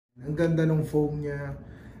Ang ganda ng foam niya.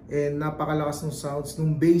 And napakalakas ng sounds.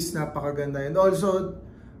 Nung bass, napakaganda. And also,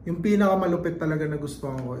 yung pinakamalupit talaga na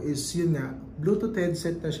gustuhan ko is yun nga, Bluetooth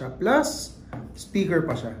headset na siya. Plus, speaker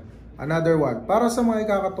pa siya. Another one. Para sa mga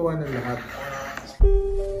ikakatuwa ng lahat.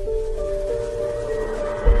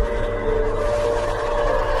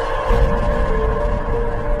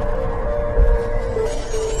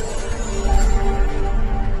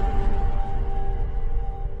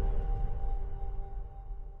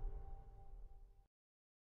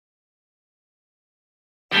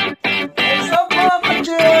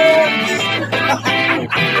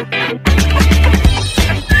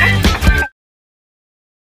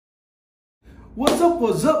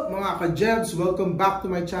 What's up mga ka-Jebs? Welcome back to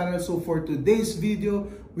my channel. So for today's video,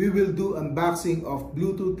 we will do unboxing of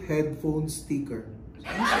Bluetooth headphone speaker.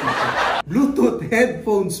 Bluetooth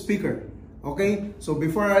headphone speaker. Okay? So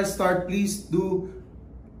before I start, please do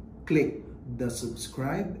click the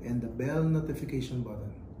subscribe and the bell notification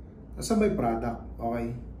button. Nasa may product.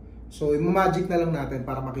 Okay? So i-magic na lang natin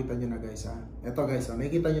para makita nyo na guys ha. Ito guys ha.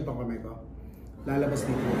 Makikita nyo itong kamay ko. Lalabas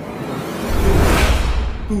dito.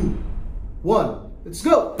 2, 1. Let's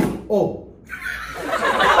go! Oh!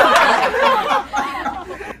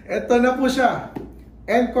 Ito na po siya.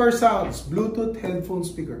 ENCORE Sounds Bluetooth headphone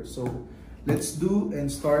speaker. So, let's do and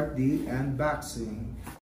start the unboxing.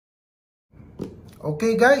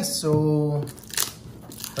 Okay guys, so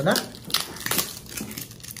ito na.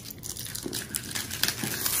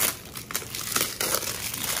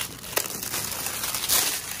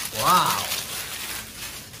 Wow!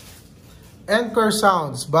 ENCORE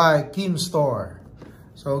Sounds by KineMaster.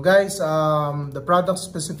 So guys, the product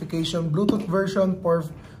specification, Bluetooth version for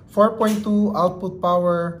 4.2 output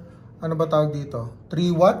power, ano ba tawag dito?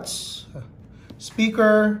 3 watts.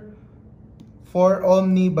 Speaker, 4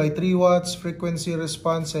 Omni by 3 watts, frequency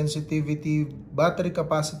response, sensitivity, battery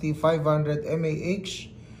capacity 500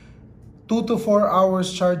 mAh, 2 to 4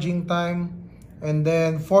 hours charging time, and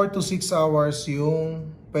then 4 to 6 hours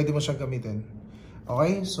yung pwede mo siyang gamitin.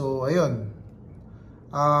 Okay, so ayun.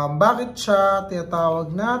 Bakit siya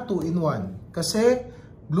tinatawag na 2-in-1? Kasi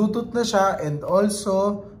Bluetooth na siya and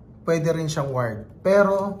also pwede rin siyang wired.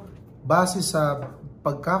 Pero base sa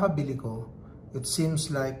pagkakabili ko, it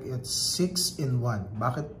seems like it's 6-in-1.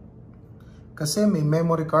 Bakit? Kasi may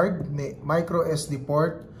memory card, may micro SD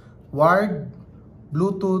port, wired,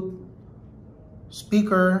 Bluetooth,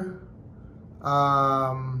 speaker,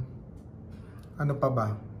 ano pa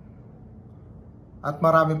ba? At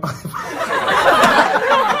marami pa.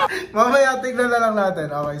 Mamaya tignan na lang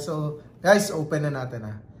natin. Okay, so guys, open na natin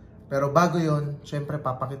ha. Pero bago yon, syempre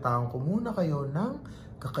papakitaan ko muna kayo ng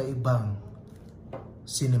kakaibang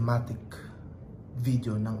cinematic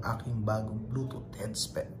video ng aking bagong Bluetooth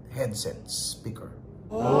headset speaker.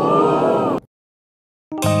 Oh!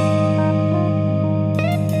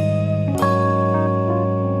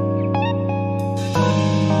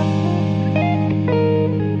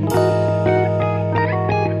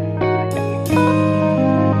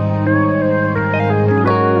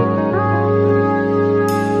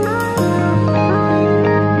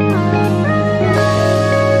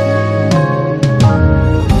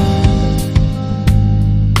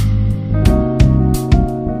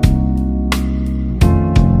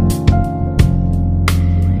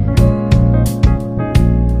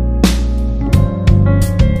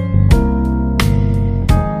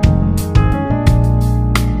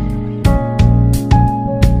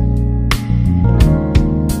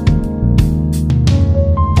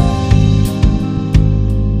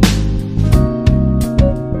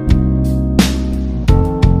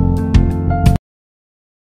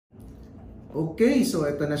 Okay, so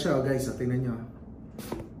ito na siya guys, tingnan nyo.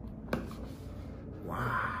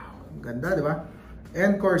 Wow, ganda di ba?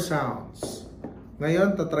 ENCORE Sounds.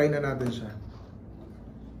 Ngayon, tatry na natin siya.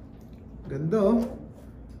 Ganda oh.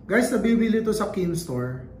 Guys, nabibili ito sa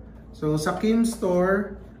KineMaster. So sa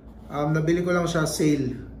KineMaster, nabili ko lang siya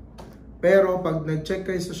sale. Pero pag nag-check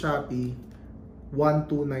kayo sa Shopee,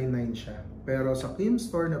 1299 siya. Pero sa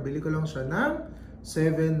KineMaster, nabili ko lang siya ng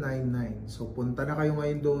 799. So punta na kayo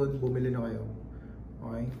ngayon doon, bumili na kayo.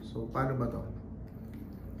 Okay, so paano ba to?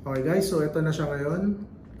 Okay guys, so ito na siya ngayon.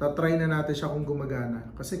 Tatry na natin siya kung gumagana.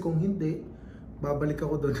 Kasi kung hindi, babalik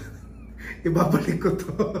ako doon. Ibabalik ko to.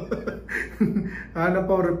 Hanap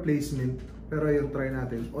pa replacement. Pero yung try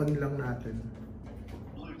natin, on lang natin.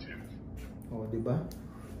 Oh, di ba?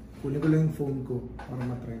 Kunin ko lang yung phone ko para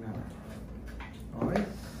matry natin. Okay.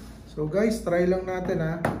 So guys, try lang natin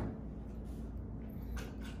ha.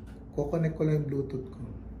 Kukonek ko lang yung Bluetooth ko.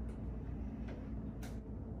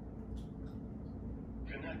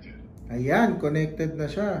 Ayan, connected na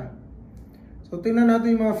siya. So So tingnan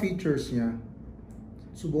natin yung mga features niya.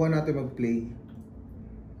 Subukan natin mag-play.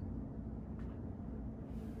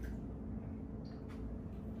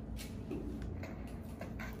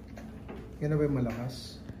 Yan na ba yung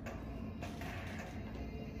malakas?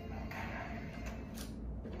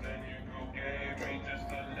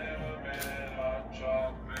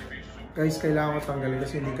 Guys, kailangan ko tanggalin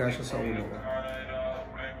kasi hindi kasya sa ulo ko.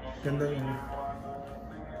 Ganda yun.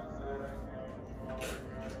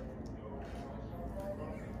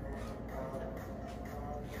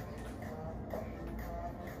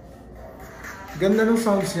 Ganda ng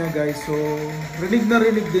sounds niya guys. So, rinig na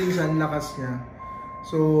rinig din siya. Ang lakas niya.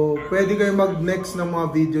 So, pwede kayo mag-next ng mga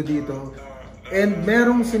video dito. And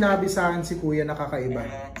merong sinabi sa akin si Kuya na kakaiba.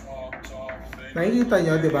 Nakikita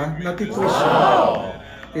nyo, di ba? Natitwist siya.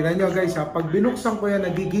 Tingnan nyo guys ha. Pag binuksan ko yan,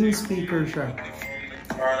 nagiging speaker siya.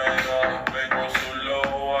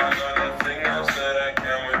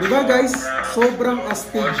 Di ba guys? Sobrang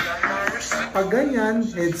astig. Pag ganyan,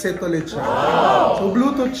 headset ulit siya. So,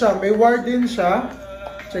 Bluetooth siya. May wire din siya.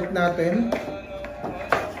 Check natin.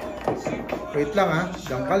 Wait lang ha.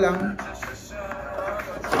 Diyan ka lang.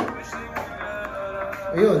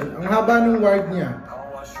 Ayun. Ang haba ng wire niya.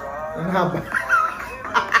 Ang haba.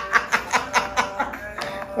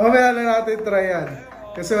 Mamaya na natin try yan.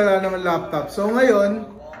 Kasi wala naman laptop. So, ngayon,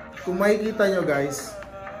 kung makikita nyo guys,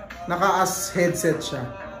 naka-as headset siya.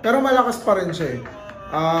 Pero malakas pa rin siya eh.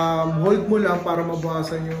 Hold mo lang para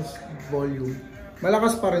mabawasan yung volume.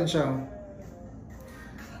 Malakas pa rin siya.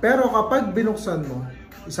 Pero kapag binuksan mo,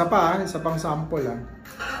 isa pang sample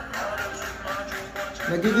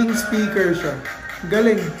nagiging speaker siya.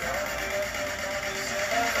 Galing.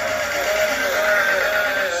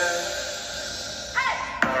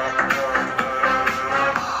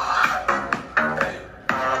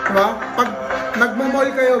 Diba? Pag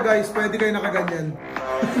nagmamall kayo guys, pwede kayo nakaganyan.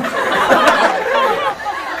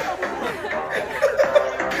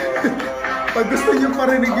 Pag gusto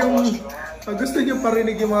niyo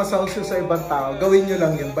parinig yung mga sounds sa ibang tao, gawin niyo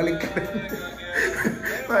lang yun. Balik ka rin.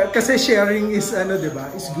 Kasi sharing is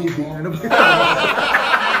diba? Is giving. Ano ba ito?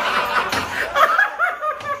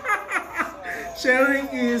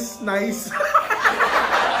 Sharing is nice.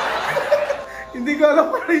 Hindi ko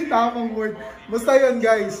alam kung ano yung tamang word. Basta yun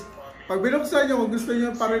guys. Pag binuksan nyo, kung gusto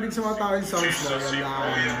nyo parinig sa mga tao yung sounds na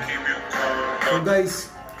yan. So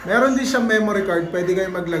guys, meron din siyang memory card. Pwede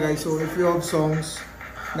kayo maglagay. So if you have songs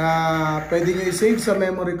na pwede nyo i-save sa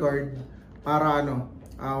memory card para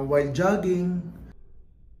while jogging.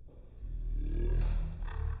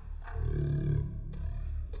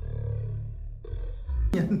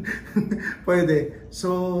 Yan. Pwede.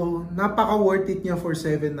 So, napaka worth it niya for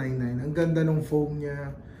 $799. Ang ganda ng foam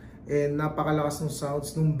niya. And napakalakas ng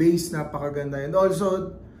sounds. Nung bass, napakaganda. And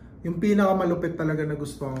also, yung pinakamalupit talaga na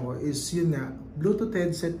gustuhan ko is yun nga, Bluetooth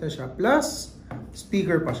headset na siya. Plus,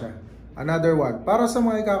 speaker pa siya. Another one. Para sa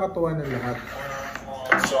mga ikakatuwa ng lahat.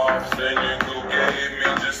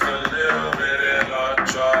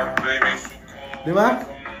 Diba?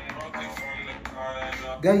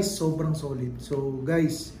 Guys, sobrang solid. So,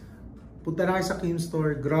 guys, punta na kayo sa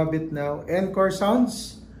KineMaster. Grab it now. ENCORE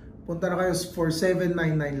sounds, punta na kayo for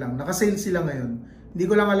 $799 lang. Nakasale sila ngayon. Hindi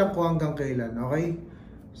ko lang alam kung hanggang kailan. Okay?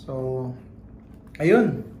 So,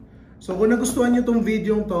 ayun. So, kung nagustuhan nyo tong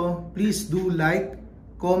video to, please do like,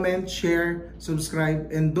 comment, share, subscribe,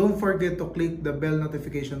 and don't forget to click the bell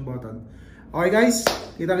notification button. Okay guys,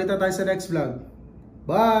 kita-kita tayo sa next vlog.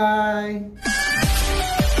 Bye!